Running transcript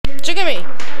Look at me.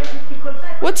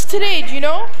 What's today? Do you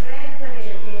know?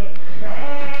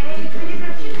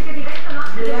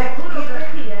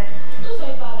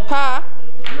 Pa,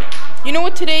 you know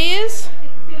what today is?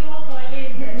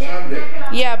 Sunday.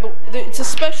 Yeah, but it's a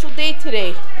special day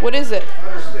today. What is it?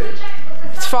 Father's Day.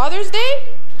 It's Father's Day?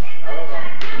 I don't know.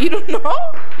 You don't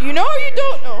know? You know or you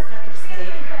don't know?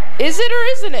 Is it or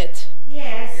isn't it?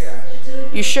 Yes. Yeah.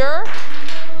 You sure?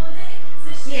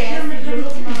 Yes.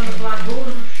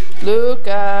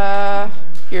 Luca,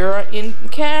 you're in the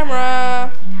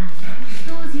camera.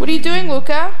 What are you doing,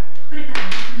 Luca?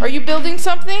 Are you building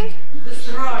something?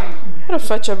 Destroy. What a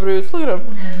faccia brutta. Look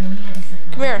at him.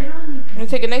 Come here. I'm going to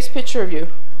take a nice picture of you.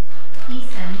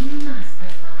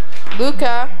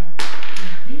 Luca.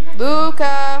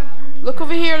 Luca. Look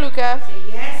over here, Luca. Say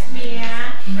yes,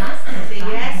 Mia. Say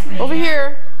yes, Mia. Over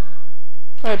here.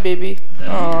 Hi, baby.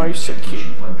 Oh, you're so cute.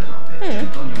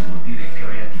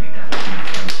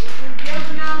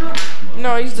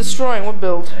 No, he's destroying. What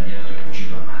build?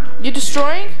 You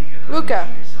destroying? Luca.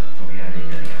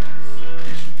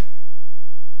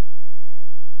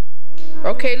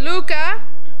 Okay, Luca.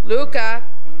 Luca.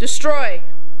 Destroy.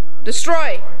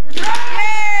 Destroy.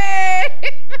 Yay!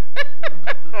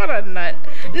 What a nut.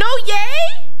 No, yay?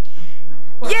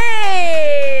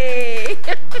 Yay!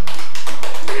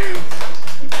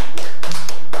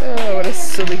 Oh, what a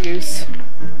silly goose.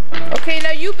 Okay,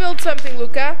 now you build something,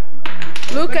 Luca.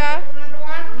 Luca.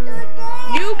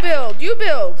 You build. You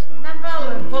build.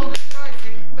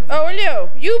 Oh, Elio,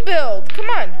 you build. Come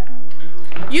on.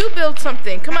 You build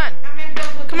something. Come on.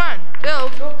 Come on.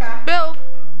 Build. Build.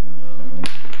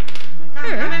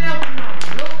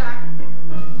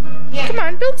 Come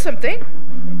on, build something.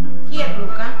 Here,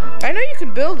 Luca. I know you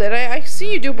can build it. I've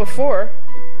seen you do before.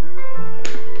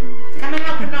 Come and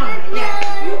help. No,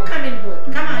 yeah. You come and do it.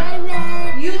 Come on.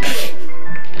 You do it.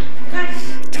 Come.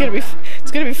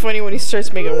 It's gonna be funny when he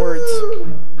starts making words.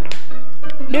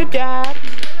 New job.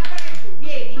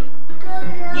 Vieni.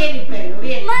 Vieni, bello,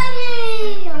 vieni.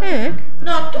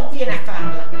 No, tu vieni a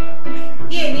farla.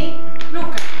 Vieni,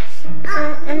 Luca.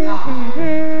 Oh.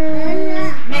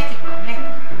 Metti qua, metti.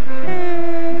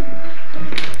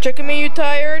 Giacomo, you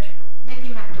tired? Metti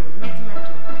tu, metti tu.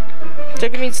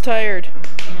 Giacomo's tired.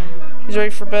 He's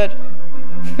ready for bed.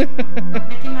 Metti tu.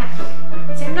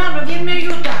 Se no, non vieni a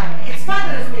aiutare. It's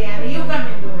Father's Day, and you come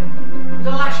and do it.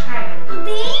 Don't lash kind.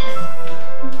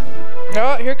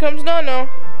 Oh, here comes Nono.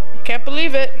 Can't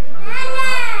believe it.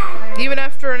 Even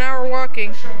after an hour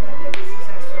walking.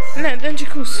 Nah, then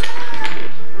jacuzzi.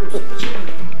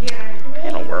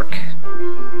 It'll work.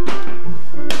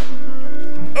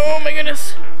 Oh my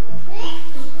goodness.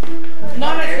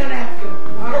 Nona's gonna help you.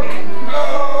 Okay.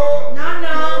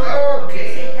 No. Okay.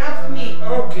 Help me.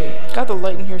 Okay. God, the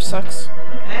light in here sucks.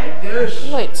 Like this. The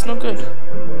light's no good.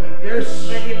 Like this.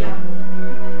 Ready, love.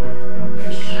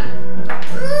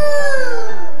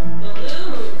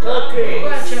 Okay.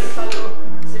 Watch your balloon.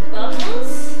 Is it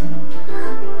bubbles?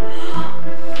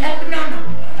 Help Nono.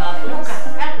 Bubbles? Luca,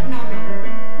 help Nono.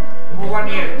 Put one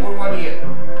here. Put one here.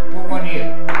 Put one here.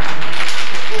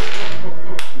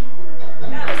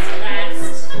 That was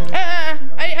fast.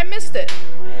 I missed it.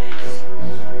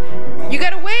 You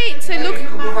gotta wait and say, look.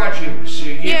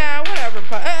 Yeah, whatever.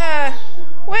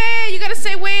 Wait, you gotta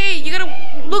say wait. You gotta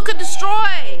look at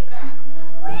destroy.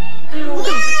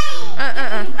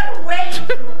 Wait,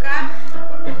 Luca.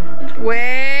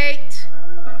 Wait.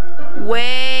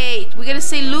 Wait. We gotta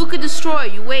say Luca destroy.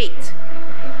 You wait.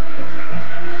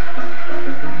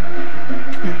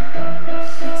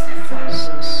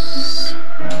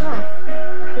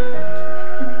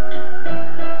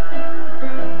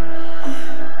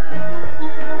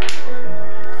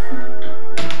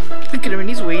 Look at him and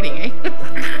he's waiting, eh?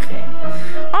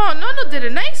 Oh, Nono did a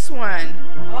nice one.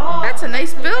 That's a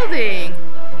nice building.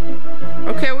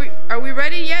 Okay, are we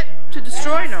ready yet to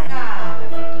destroy? No.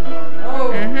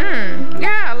 Oh.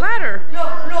 Yeah, a ladder.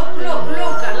 Look,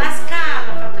 Luca, la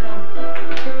scala, patrón.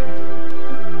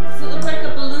 Does it look like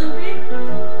a balloon beam?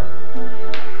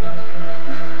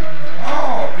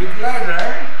 Oh, big ladder.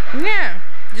 Yeah.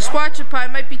 Just watch it, Pa.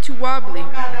 It might be too wobbly.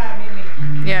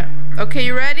 Yeah. Okay,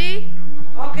 you ready?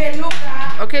 Okay,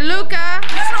 Luca. Okay, Luca.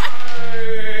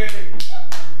 Hey.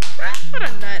 What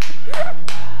a nut.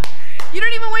 You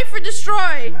don't even wait for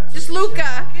destroy. Just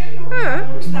Luca.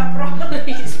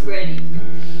 He's ready.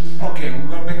 Okay, we're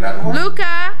gonna make another one.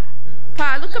 Luca.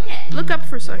 Pa, look up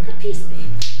for a second. The piece, babe.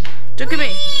 Look at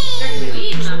me.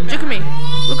 Look at me.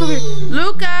 Look over here.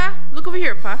 Luca. Look over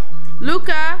here, Pa.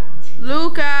 Luca.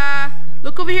 Luca.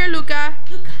 Look over here, Luca.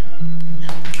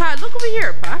 Pa, look over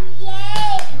here, Pa.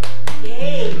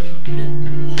 Yay.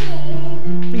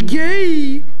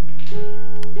 Yay.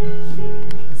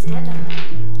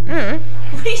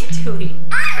 he's doing?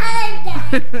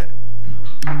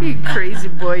 You crazy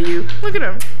boy, you. Look at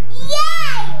him.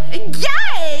 Yay!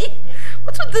 Yay!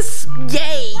 What's with this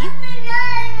yay?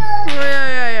 Oh,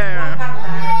 yeah.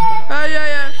 Oh,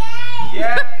 yeah.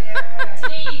 Yeah.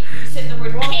 Today you said the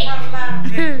word cake.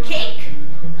 Cake?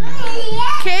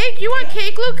 Cake? You want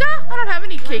cake, Luca? I don't have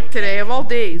any cake today of all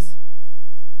days.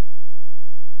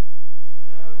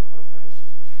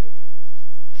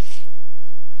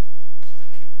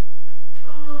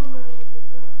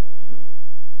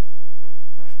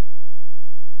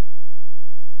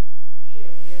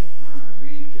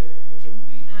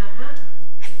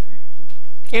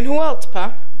 And who else,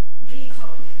 Pa?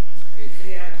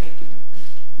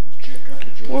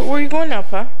 Where are you going now,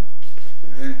 Pa?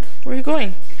 Where are you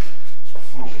going?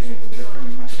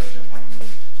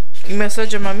 You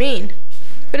massage Mamin.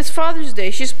 But it's Father's Day.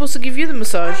 She's supposed to give you the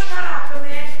massage.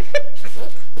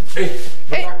 Hey.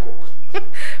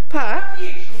 Pa.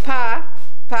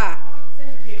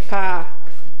 Pa,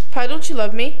 don't you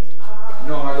love me?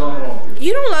 No, I don't know.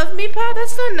 You don't love me, Pa?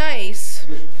 That's not nice.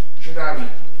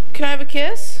 Can I have a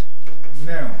kiss?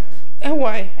 No. And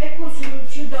why?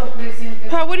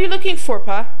 Pa, what are you looking for,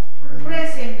 Pa?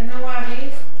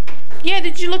 Yeah,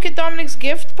 did you look at Dominic's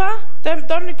gift, Pa?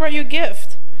 Dominic brought you a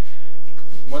gift.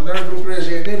 Oh,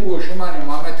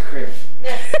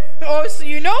 so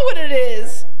you know what it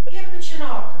is.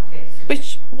 But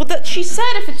she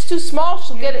said if it's too small,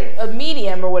 she'll get a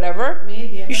medium or whatever.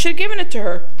 You should have given it to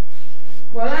her.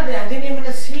 Well, I didn't even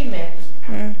see it.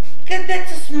 Because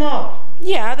that's small.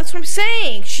 Yeah, that's what I'm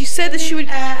saying. She said that she would...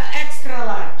 Extra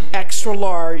large. Extra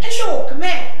large. Look,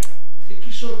 man.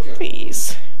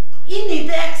 Please. You need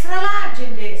the extra large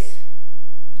in this.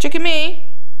 Look at me.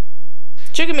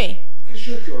 Look at me.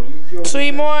 Sui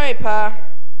moi, Pa.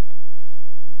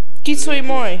 Chi sui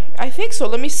moi? I think so.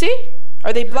 Let me see.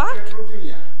 Are they black?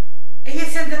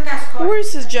 Where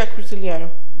is his Jack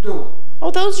Rutiliano? Oh,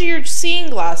 those are your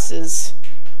seeing glasses.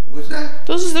 What's that?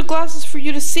 Those are the glasses for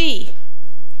you to see.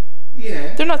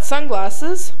 Yeah. They're not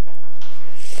sunglasses.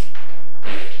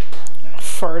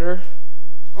 Farter.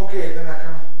 Okay, then I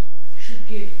come. Should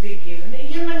give big given.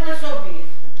 You know so big.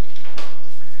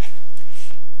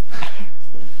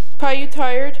 Pa, you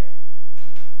tired?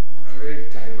 I'm very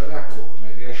tired, but I cook,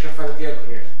 maybe. I should have get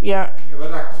here. Yeah. Yeah,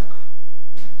 but I cook.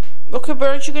 Okay, but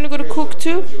aren't you gonna go to cook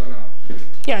too?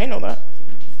 Yeah, I know that.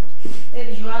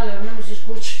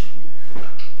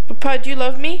 But Pa, do you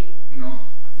love me? No.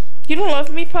 You don't love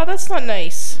me, Pa? That's not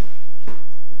nice.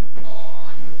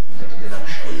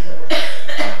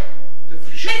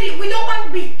 Maybe we don't want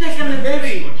to be taken a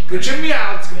Baby, put me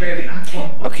out, baby.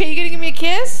 Okay, you gonna give me a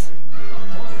kiss?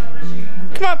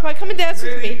 Come on, Pa, come and dance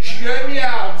with me. Get me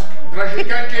out.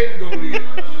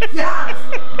 Yeah.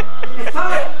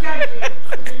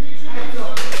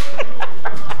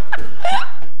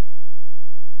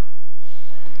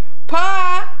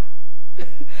 Pa!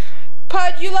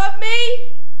 Pa, do you love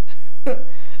me?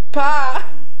 Pa!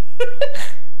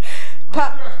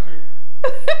 Pa!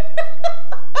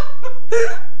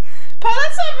 Pa,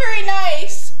 that's not very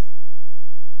nice.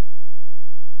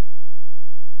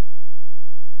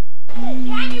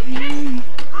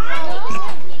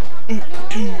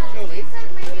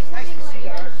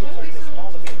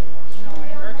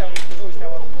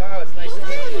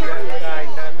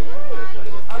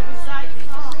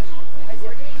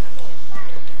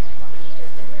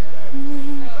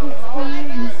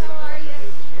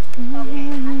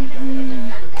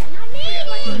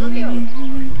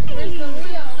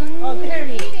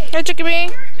 Hey, chicken me.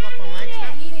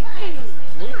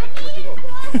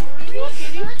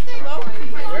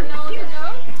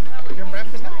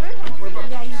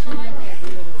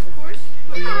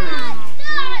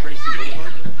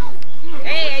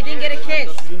 Hey, I didn't get a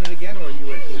kiss. Doing it again, or you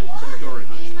went to storage?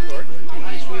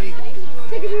 Hi, sweetie.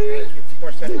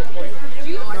 More central for you?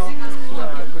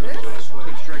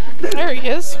 There he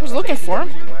is. I was looking for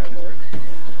him.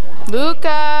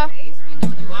 Luca.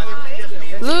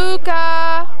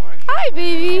 Luca. Hi,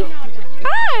 baby.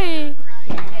 Hi.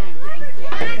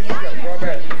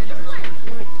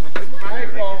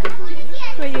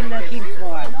 Who are you looking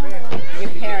for? Your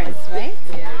parents, right?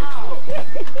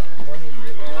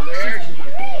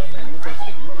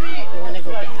 You want to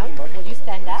go down? Will you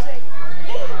stand up?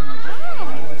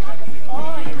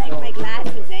 Oh, you like my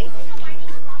glasses, eh?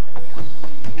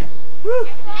 Woo.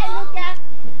 Hey, Luca.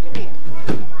 Come here.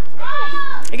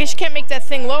 I guess you can't make that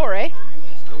thing lower, eh?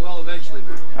 Well, eventually,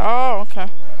 man. Oh, okay.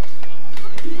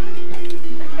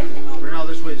 For now,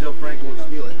 this way, Zil Frank won't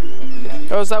steal it.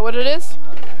 Oh, is that what it is?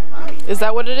 Is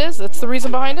that what it is? That's the reason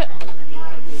behind it?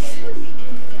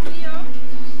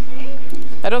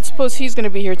 I don't suppose he's going to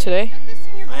be here today.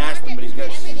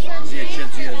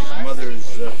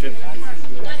 5th.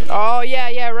 Oh,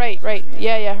 yeah, right.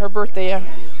 Yeah, her birthday, yeah.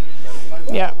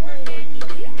 Yeah.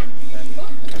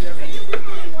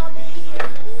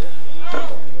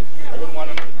 I wouldn't want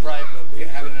him deprived of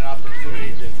having an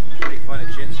opportunity to make fun of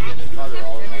Chintzy and his mother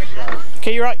all in one shot.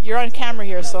 Okay, you're on camera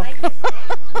here, so.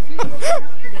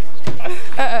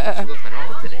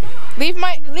 Leave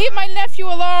my nephew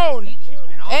alone.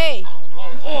 Hey.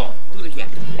 Do it again.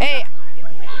 Hey.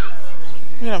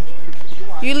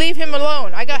 You leave him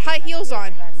alone. I got high heels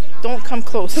on. Don't come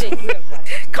close. Come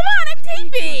on, I'm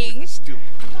taping. Stupid.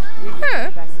 Huh.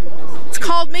 It's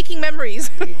called making memories.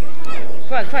 Come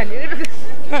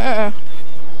on.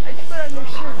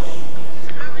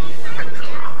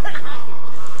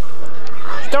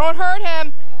 Don't hurt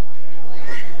him.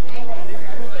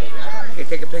 Okay,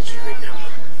 take a picture right now.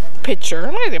 Picture?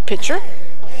 I'm gonna get a picture.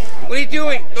 What are you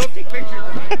doing? Don't take pictures.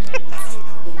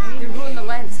 You ruined the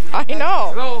lens. I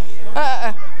know. Go.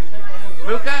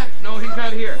 Luca? No, he's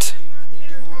not here.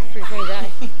 Pretty funny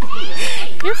guy.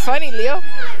 You're funny, Leo.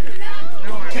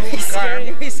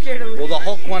 He's scared of Will the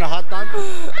Hulk want a hot dog?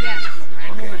 Yeah.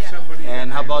 Okay.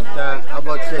 And how about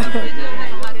Cindy?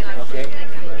 Okay.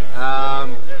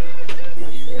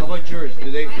 How about yours?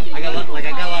 Do they? I got a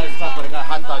lot of stuff, but I got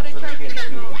hot dogs for the kids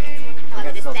too. I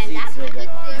got salsicas, I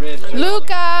got ribs.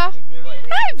 Luca.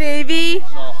 Hi, baby.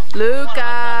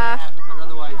 Luca.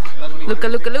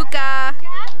 Luca.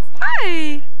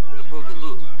 Hi.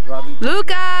 Robbie,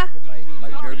 Luca. my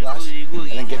beer glass,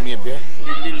 and then get me a beer.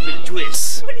 A little bit of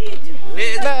twist. What are you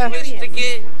doing? Twist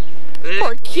again.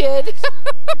 Poor kid.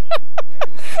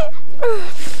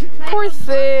 Poor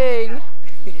thing.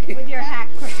 With your hat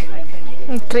crooked like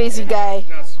that. Crazy guy.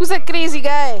 Who's that crazy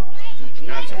guy?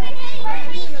 Now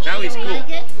he's cool.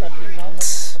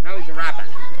 Now he's a rapper.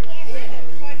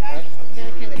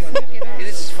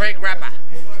 This is Frank Rapper.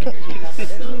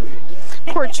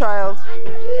 Poor child.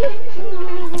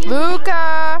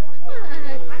 Luca.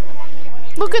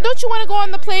 Luca, don't you want to go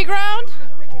on the playground?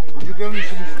 Would you give me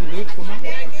some food? Come on.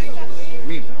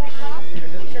 Me. What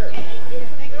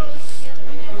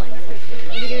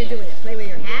are you going to do with it? Play with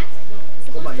your hat?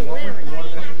 Come on, you want one?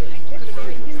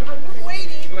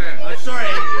 I'm sorry.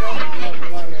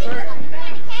 Sorry.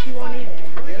 You won't eat it.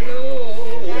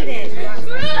 That is.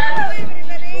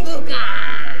 Luca!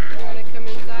 You want to come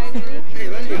inside, honey?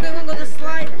 Luca, want to go to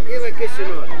slide? Give a kiss or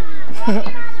not?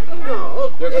 No.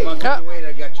 Look, come on, keep the weight. I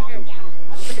got you too.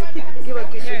 Give a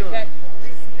kiss or not?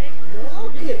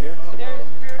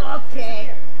 Okay.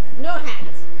 No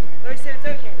hats. Look, said it's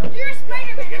okay. You're a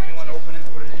Spider-Man. Get me one, open it,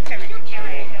 put it in.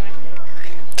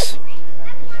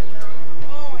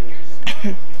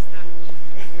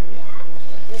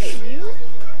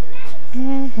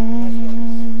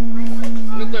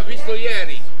 Non ti ho visto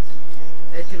ieri.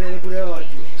 E ti vedo pure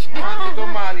oggi. Anche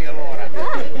domani allora.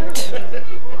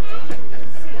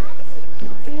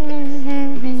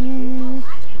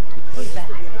 Who's that?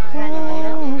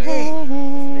 Hey.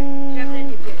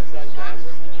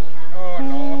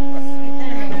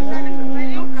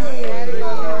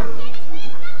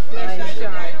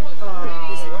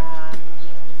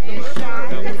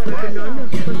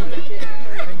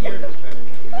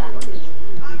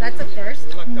 That's a first.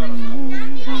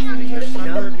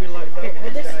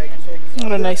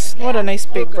 What a nice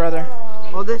big brother.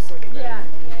 Hold this.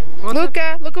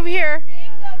 Luca, look over here.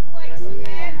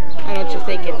 I know what you're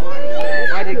thinking.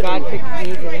 Why did God pick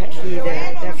me to be the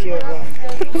nephew of God?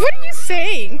 What are you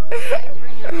saying?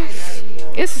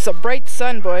 This is a bright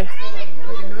sun, boy.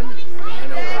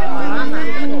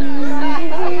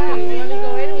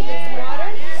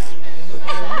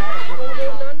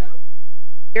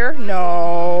 Beer?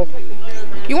 No.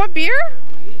 You want beer?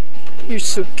 You're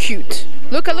so cute.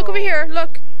 Luca, look over here.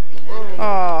 Look.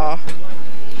 Aww.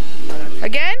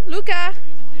 Again? Luca.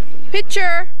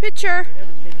 Picture.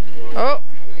 Oh.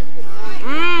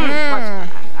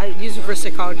 I use it for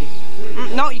psychology.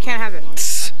 No, you can't have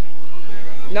it.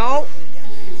 No.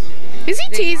 Is he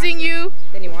teasing you?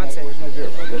 Then he wants it.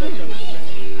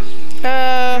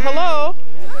 Hello?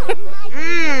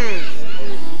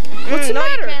 What's the No,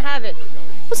 matter? you can't have it.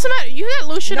 What's the matter? You got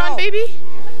lotion on, baby?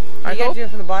 You gotta do it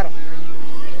from the bottom.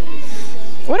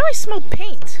 Why do I smell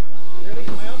paint?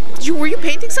 Were you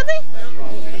painting something?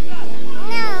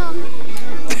 No.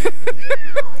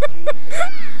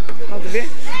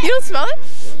 You don't smell it?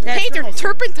 Yeah, Paint or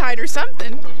turpentine or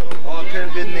something. Oh, it could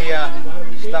have been the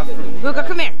stuff from... Luca,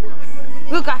 come here.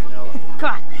 Luca,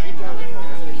 come on.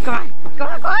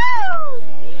 Come on.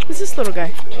 Who's this little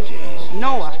guy?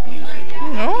 Noah.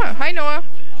 Noah. Hi, Noah.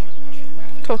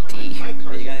 Toti. Hey,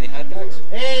 you got any hot dogs?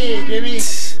 Hey, Jimmy.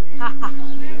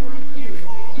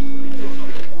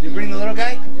 Did you bring the little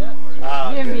guy?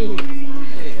 Yeah. Jimmy.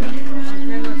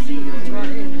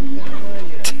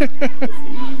 Hey,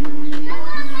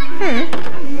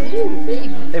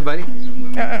 buddy.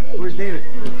 Where's David?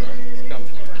 He's coming.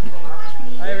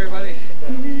 Hi, everybody.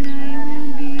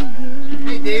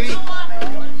 Hey, Davey.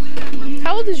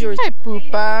 How old is yours? Hi,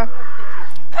 Poopa.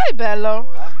 Hi, Bello.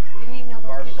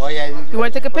 Oh, yeah. You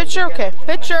want to take a picture? Okay.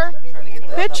 Picture.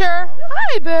 Picture.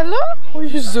 Hi, Bello. Oh,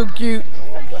 you're so cute.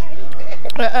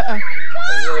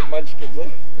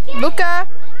 Luca.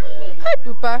 Hi,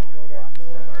 Poopa.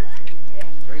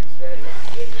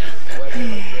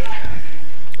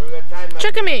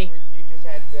 Check at me.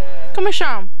 Come on,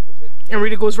 Sham. And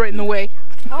Rita goes right in the way.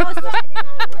 Pa,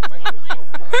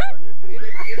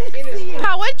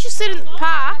 why don't you sit in...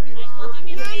 Pa?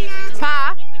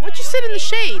 Pa? Why don't you sit in the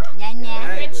shade?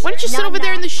 Why don't you sit over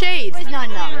there in the shade?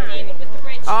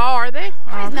 Oh, are they?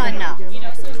 Oh,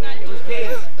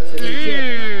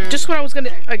 okay. Just when I was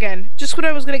gonna, again, just when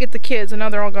I was gonna get the kids, and now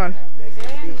they're all gone.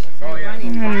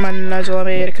 Mannaggia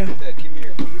l'America.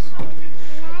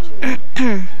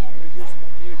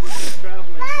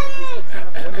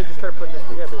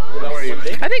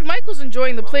 I think Michael's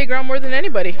enjoying the playground more than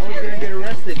anybody. He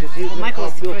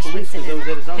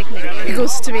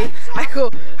goes to me, I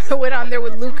went on there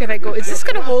with Luke and I go, is this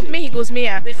going to hold me? He goes,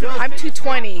 Mia, I'm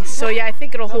 220, so yeah, I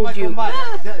think it'll hold you.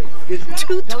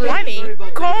 220?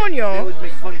 Coño.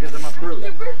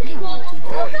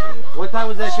 What time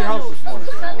was that at your house this morning?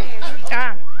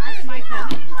 Ah.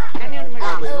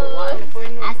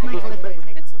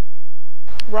 It's okay.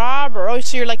 Robert. Oh,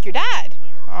 so you're like your dad.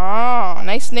 Oh,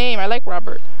 nice name. I like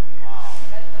Robert.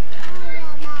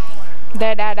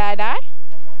 Da da da da.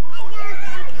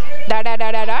 Da da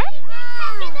da da da.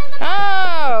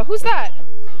 Oh, who's that?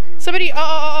 Somebody.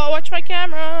 Oh, watch my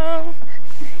camera.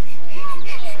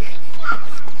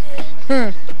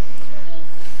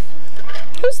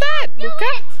 Who's that, Luca?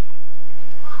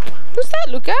 Who's that,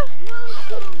 Luca?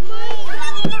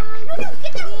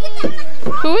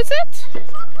 Who is it?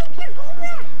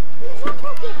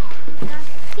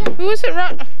 Who is it?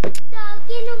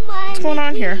 What's going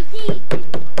on here?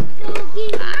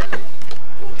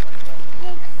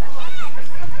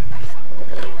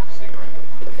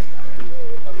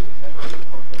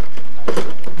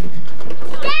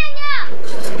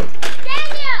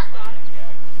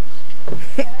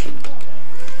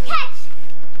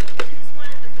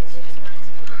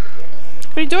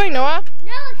 What are you doing, Noah?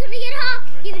 Noah, can we get home?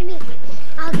 Give it to me.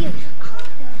 I'll give it.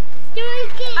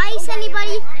 Ice,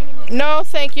 anybody? No,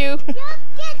 thank you. Get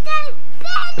that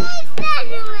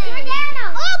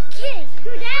Giordano. Okay.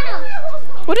 Giordano.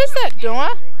 What is that,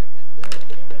 Noah?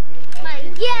 My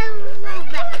yellow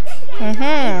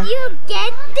bag. You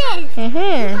get this.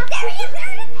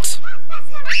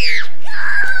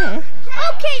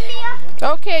 Okay, Mia.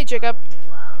 Okay, Jacob.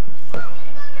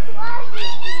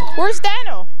 Where's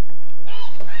Dano?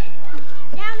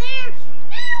 Down there.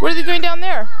 What are they doing down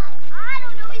there? I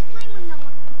don't know. He's playing with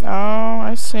Noah. Oh,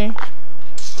 I see.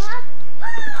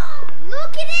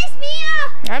 Look at this,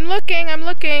 Mia. I'm looking.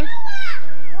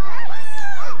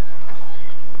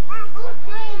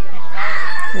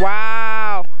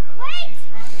 Wow. Wait.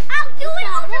 I'll do it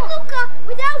over Luca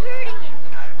without hurting him.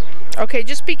 Okay,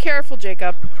 just be careful,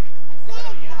 Jacob.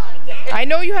 I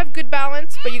know you have good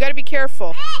balance, but you got to be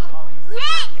careful.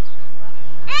 Ed.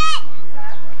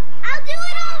 I'll do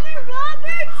it over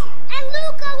Robert and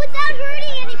Luca without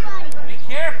hurting anybody. Be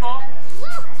careful.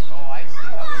 Look.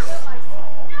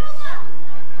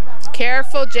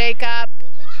 Careful, Jacob.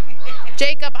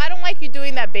 Jacob, I don't like you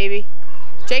doing that, baby.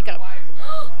 Jacob.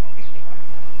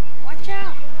 Watch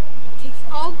out. It takes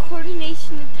all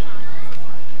coordination and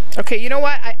time. Okay, you know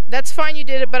what? That's fine you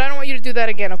did it, but I don't want you to do that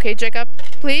again, okay, Jacob?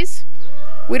 Please?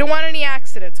 We don't want any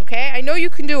accidents, okay? I know you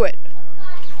can do it.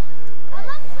 I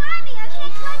love climbing. I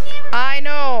can't climb everywhere. I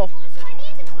know. So I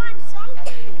need to climb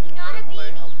something. You're not a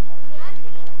baby.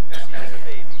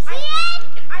 See it?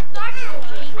 I thought it was a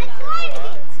baby. I climbed it.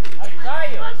 I saw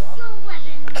you. It's so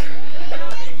weapon.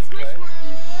 It's much more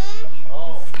easy.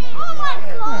 Oh my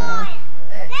god.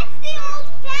 That's the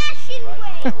old-fashioned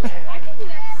way. I can do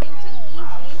that same thing easy.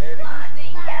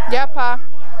 Yeah, Pa.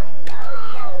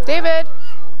 David.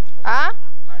 Huh?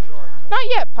 Not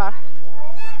yet, Pa.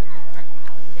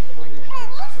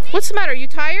 What's the matter? Are you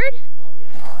tired?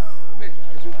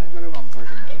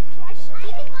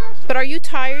 But are you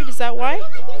tired? Is that why?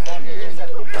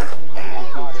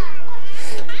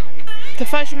 Te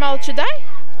faz mal to die?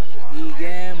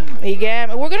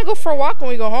 We're gonna go for a walk when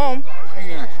we go home.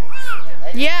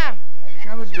 Yeah.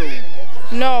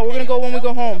 No, we're gonna go when we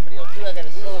go home. I gotta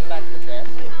sell it back to them,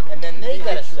 and then they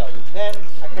gotta sell it. Then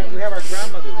we have our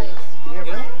grandmother there.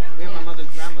 We have my mother's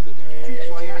grandmother there.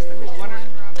 So I asked them,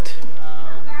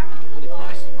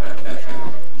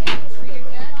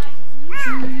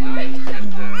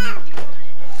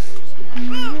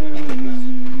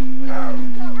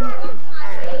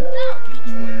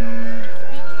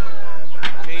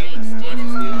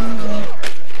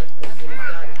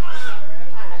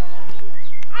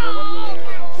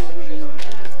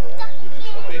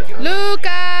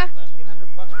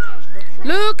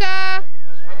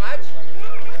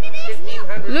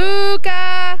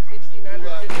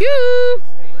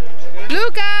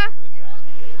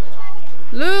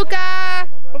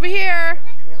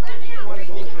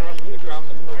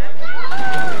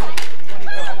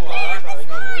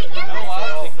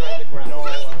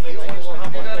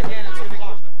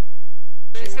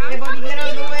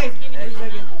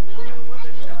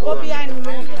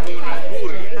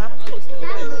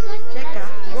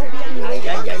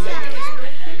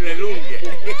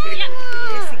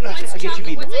 get you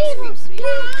beat.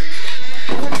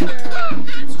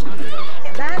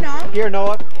 Here,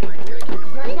 Noah.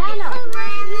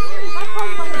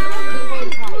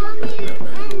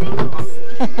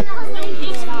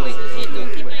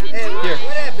 Here.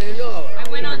 I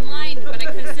went online, but I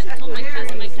could have told my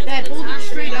cousin. My cousin lives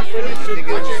straight up.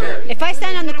 If I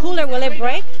stand on the cooler, will it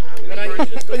break?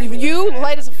 You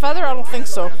light as a feather? I don't think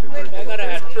so. I got a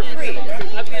hat for free.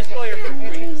 I'll be a lawyer for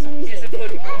free. He's a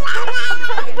good one.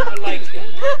 I like him.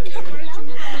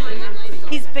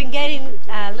 He's been getting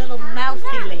a little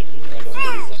mouthy lately.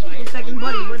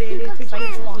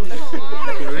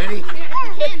 You ready?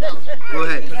 Go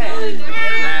ahead.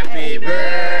 Happy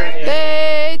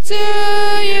birthday Day to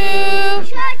you.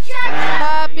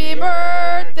 Happy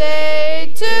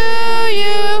birthday to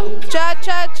you. Cha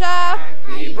cha cha.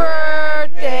 Happy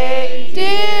birthday,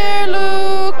 dear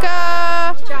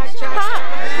Luca.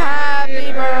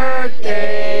 Happy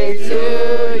birthday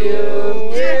to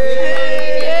you.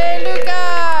 Yay,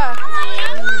 Luca.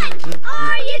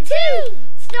 Are you too?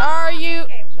 Are you?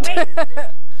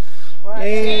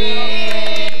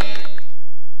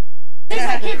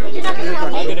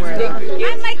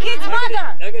 I'm my kid's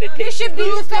mother. You should be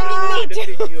defending me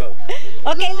too.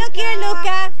 Okay, look here,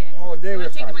 Luca. Oh, they were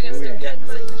fine.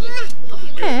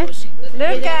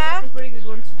 Luca.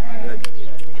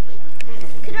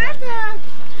 Could I have the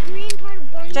green part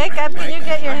of burn? Jacob, can you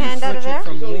get your hand out of there?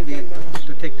 From movie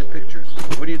to take the pictures.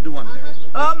 What do you do on there?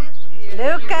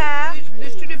 Luca.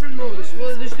 There's two different modes.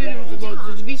 Well, there's two different modes.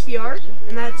 There's VCR,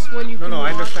 and that's when you can No,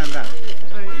 I watch. understand that.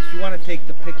 If you want to take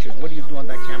the pictures, what do you do on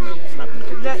that camera? Snap the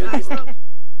pictures. That's not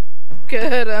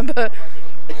Good, Emma. God,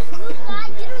 you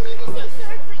don't need to say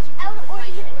swordfish out or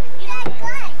you got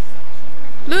guns.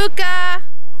 Luca,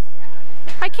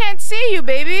 I can't see you,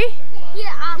 baby.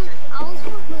 Yeah, I'll go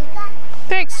with that.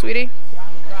 Thanks, sweetie.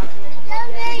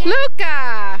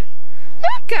 Luca,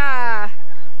 Luca,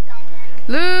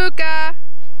 Luca.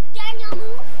 Daniel,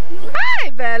 move. Hi,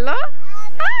 Bella.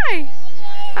 Hi.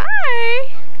 Hi.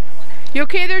 You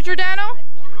okay there, Giordano?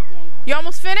 Yeah, okay. You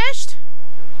almost finished?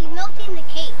 He's melting the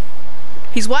cake.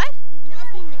 He's what? He's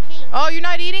melting the cake. Oh, you're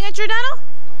not eating it, Giordano?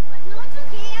 No, it's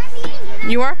okay. I'm eating it.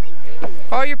 You are?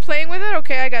 Oh, you're playing with it?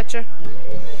 Okay, I gotcha.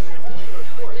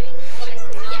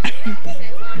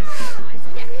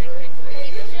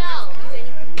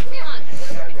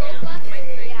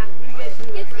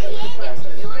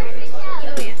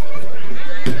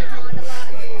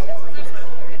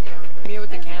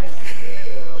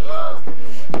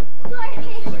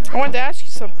 I wanted to ask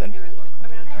you something.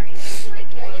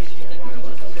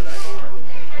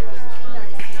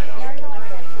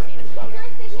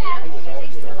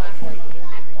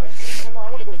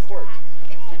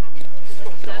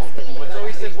 So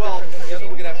he said, well, the other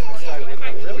we're going to have to decide.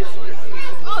 Really? Oh,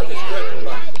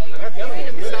 yeah.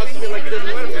 It sounds to me like he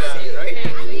doesn't want to win, right? It's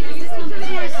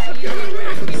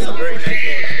a very nice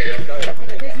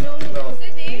little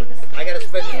stay. I got to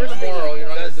spend tomorrow, you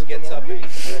know, guys gets up and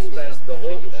spends the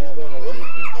whole, she's going to work, the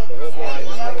whole morning,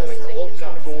 the whole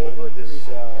time go over this,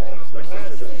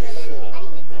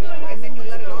 And then you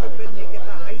let it open and you get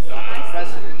the ice.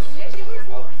 precedence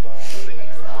of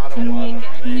Ottawa.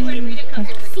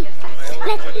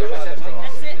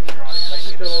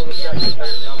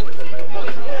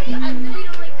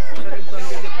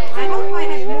 I hope I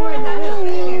have more in the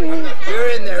room. You're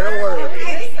in there, don't worry.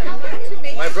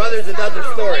 My brother's another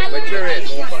story, but you're in.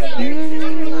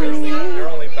 You're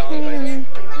only bound by this.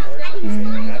 I'm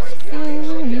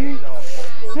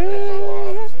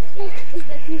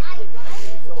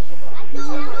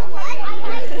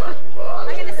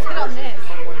going to sit on this.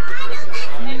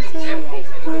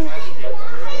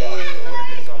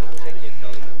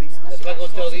 Let's go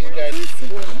tell these guys.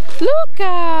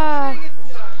 Luca!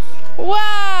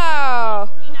 Wow!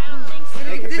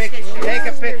 Take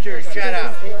a picture, shut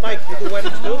up. Mike, you do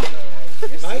weddings too?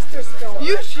 Mike?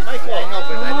 You should. Mike, I know,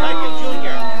 but I'd like a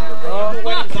junior. You do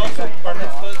weddings also? Bar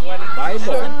mitzvahs, weddings?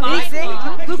 Bible.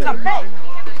 Luca, hey.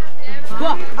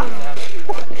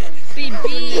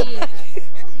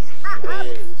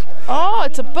 Oh,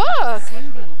 it's a book.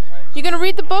 You gonna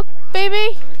read the book,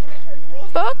 baby?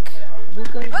 Book?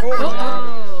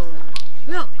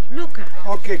 Look, Luca.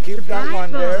 Okay, keep that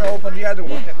one there. Open the other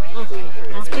one.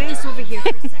 Okay, it's over here.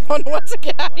 Oh, no, once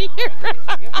again out of here.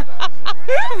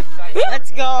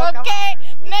 Let's go. Okay,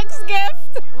 next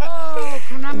gift. Wow,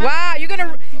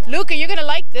 Luca, you're gonna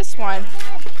like this one.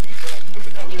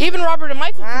 Even Robert and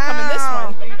Michael can come in this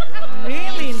one.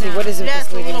 Really now? What is it?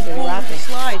 That's a little pull to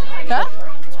slide. Huh?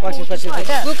 Watch this.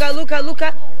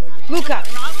 Luca.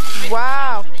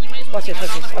 Wow. Watch this.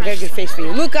 I'll get a good face for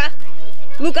you. Luca.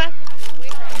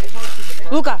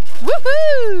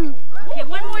 Woohoo! Okay,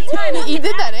 one more time. You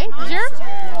did that, eh? Did you?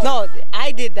 No,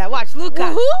 I did that. Watch,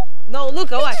 Luca. Who? No,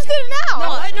 Luca, watch. You just did it now.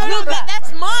 No, Luca.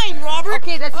 That's mine, Robert.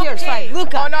 Okay, that's yours. Fine.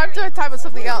 Luca. Oh no, I'm doing time with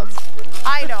something else.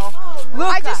 I know. Luca.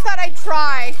 I just thought I'd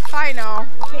try. I know.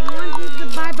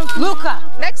 Luca.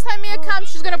 Next time Mia comes,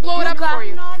 she's gonna blow it up for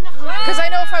you. Because I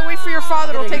know if I wait for your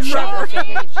father, it'll take forever.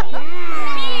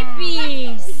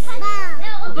 Babies.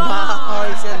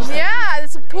 Yeah,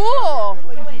 it's a pool.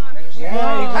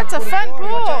 That's a fun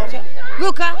pool.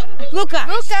 Luca. Luca.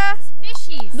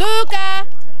 Fishies. Luca.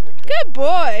 Good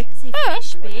boy. Say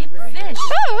fish, babe. Fish.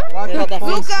 Oh. Like that face.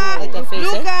 Luca. Like that face,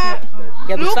 Luca. eh? You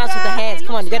gotta be fast with the hands.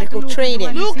 Come on, you gotta go train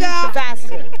it. Luca.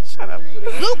 Faster.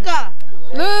 Luca.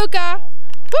 Luca.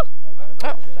 Woo.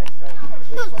 Oh.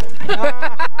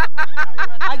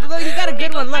 Look, you got a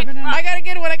good one. Look. I got a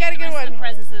good one. I got a good one.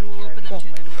 Presents and we'll open them to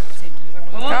them at the same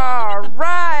time. All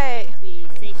right.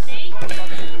 Say thank you.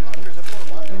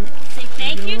 Say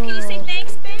thank you. Can you say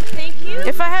thanks, babe? Thank you.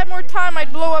 If I had more time,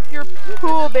 I'd blow up your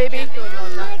pool, baby.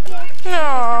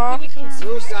 Aww.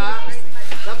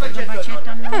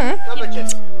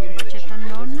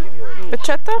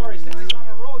 Bacetta?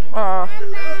 Oh.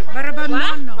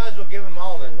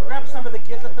 Grab some of the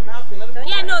kids, let them help you.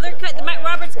 Yeah, no, they're cut.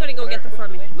 Robert's gonna go get them for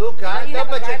me. Luca,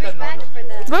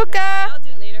 Luca, I'll do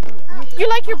it later. you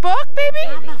like your book, baby?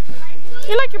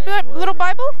 You like your little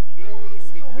Bible?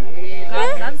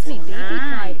 God loves me, baby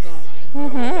Bible.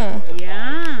 Mm-hmm.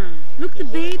 Yeah. Look, the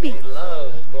baby.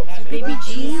 Baby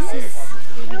Jesus.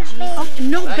 Baby Jesus. Oh,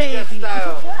 no baby.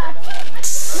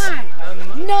 Come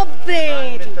on. No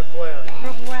baby.